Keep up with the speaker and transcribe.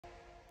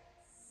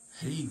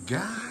Hey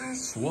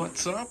guys,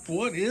 what's up?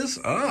 What is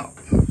up?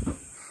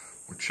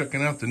 We're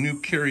checking out the new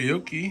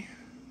Karaoke.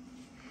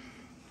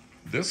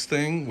 This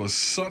thing was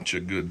such a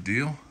good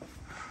deal.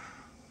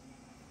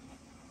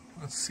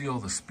 Let's see all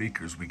the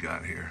speakers we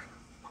got here.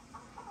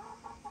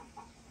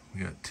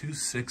 We got two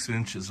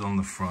 6-inches on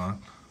the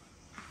front.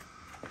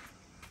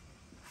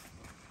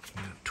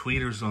 We got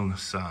tweeters on the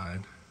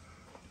side.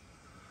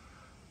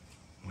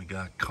 We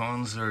got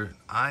iConcert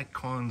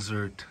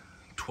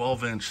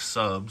 12-inch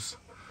subs.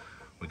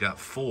 We got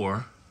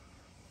 4.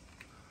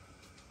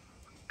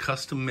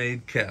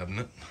 Custom-made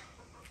cabinet.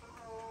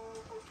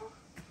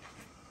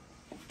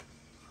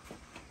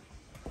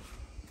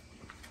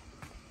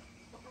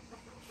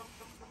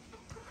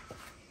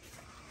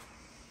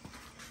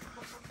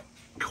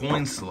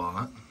 Coin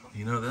slot.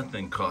 You know that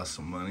thing costs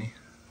some money.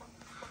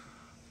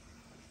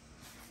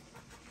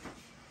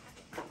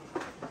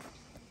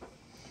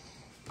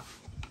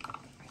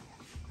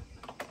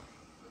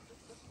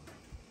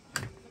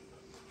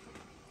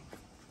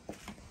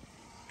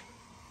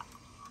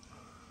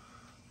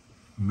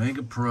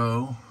 Mega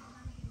Pro,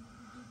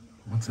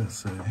 what's that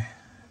say?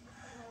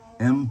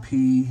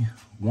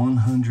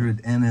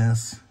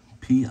 MP100NS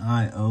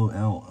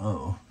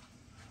PIOLO.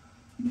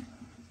 You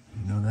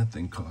know that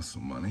thing costs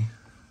some money.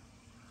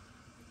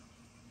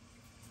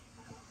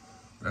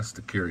 That's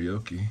the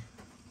Karaoke.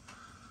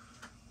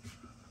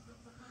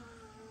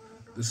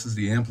 This is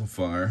the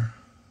amplifier.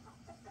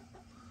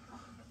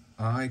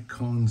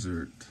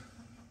 iConcert.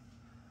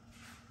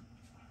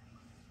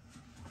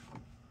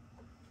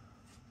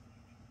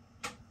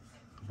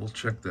 We'll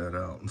check that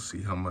out and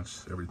see how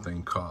much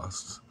everything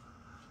costs.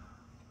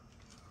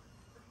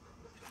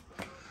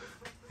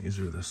 These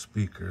are the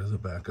speakers, the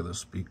back of the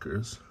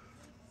speakers.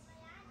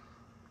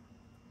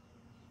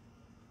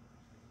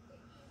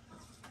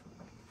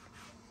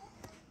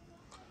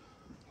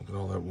 Look at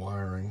all that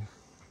wiring.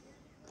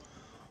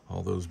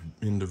 All those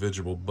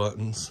individual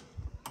buttons.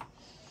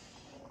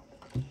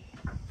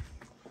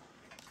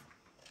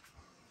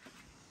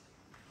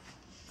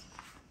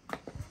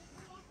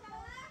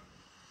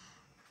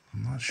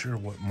 I'm not sure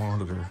what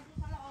monitor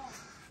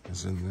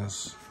is in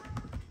this.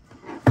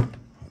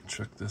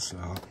 Check this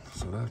out.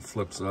 So that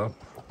flips up.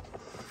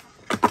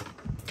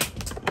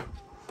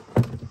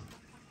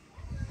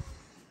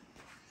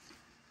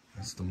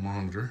 That's the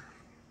monitor.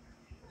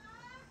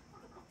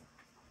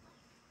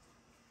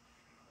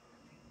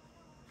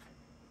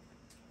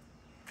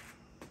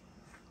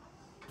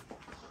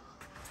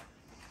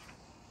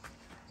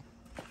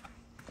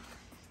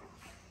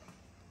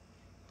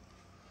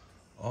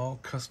 All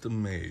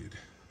custom made.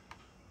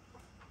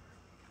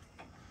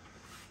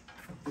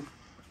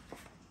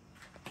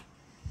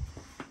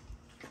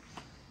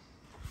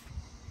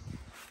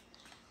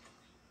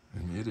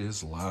 And it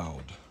is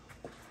loud.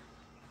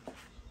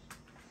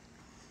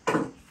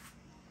 All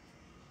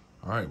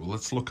right, well,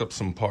 let's look up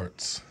some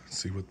parts,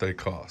 see what they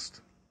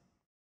cost.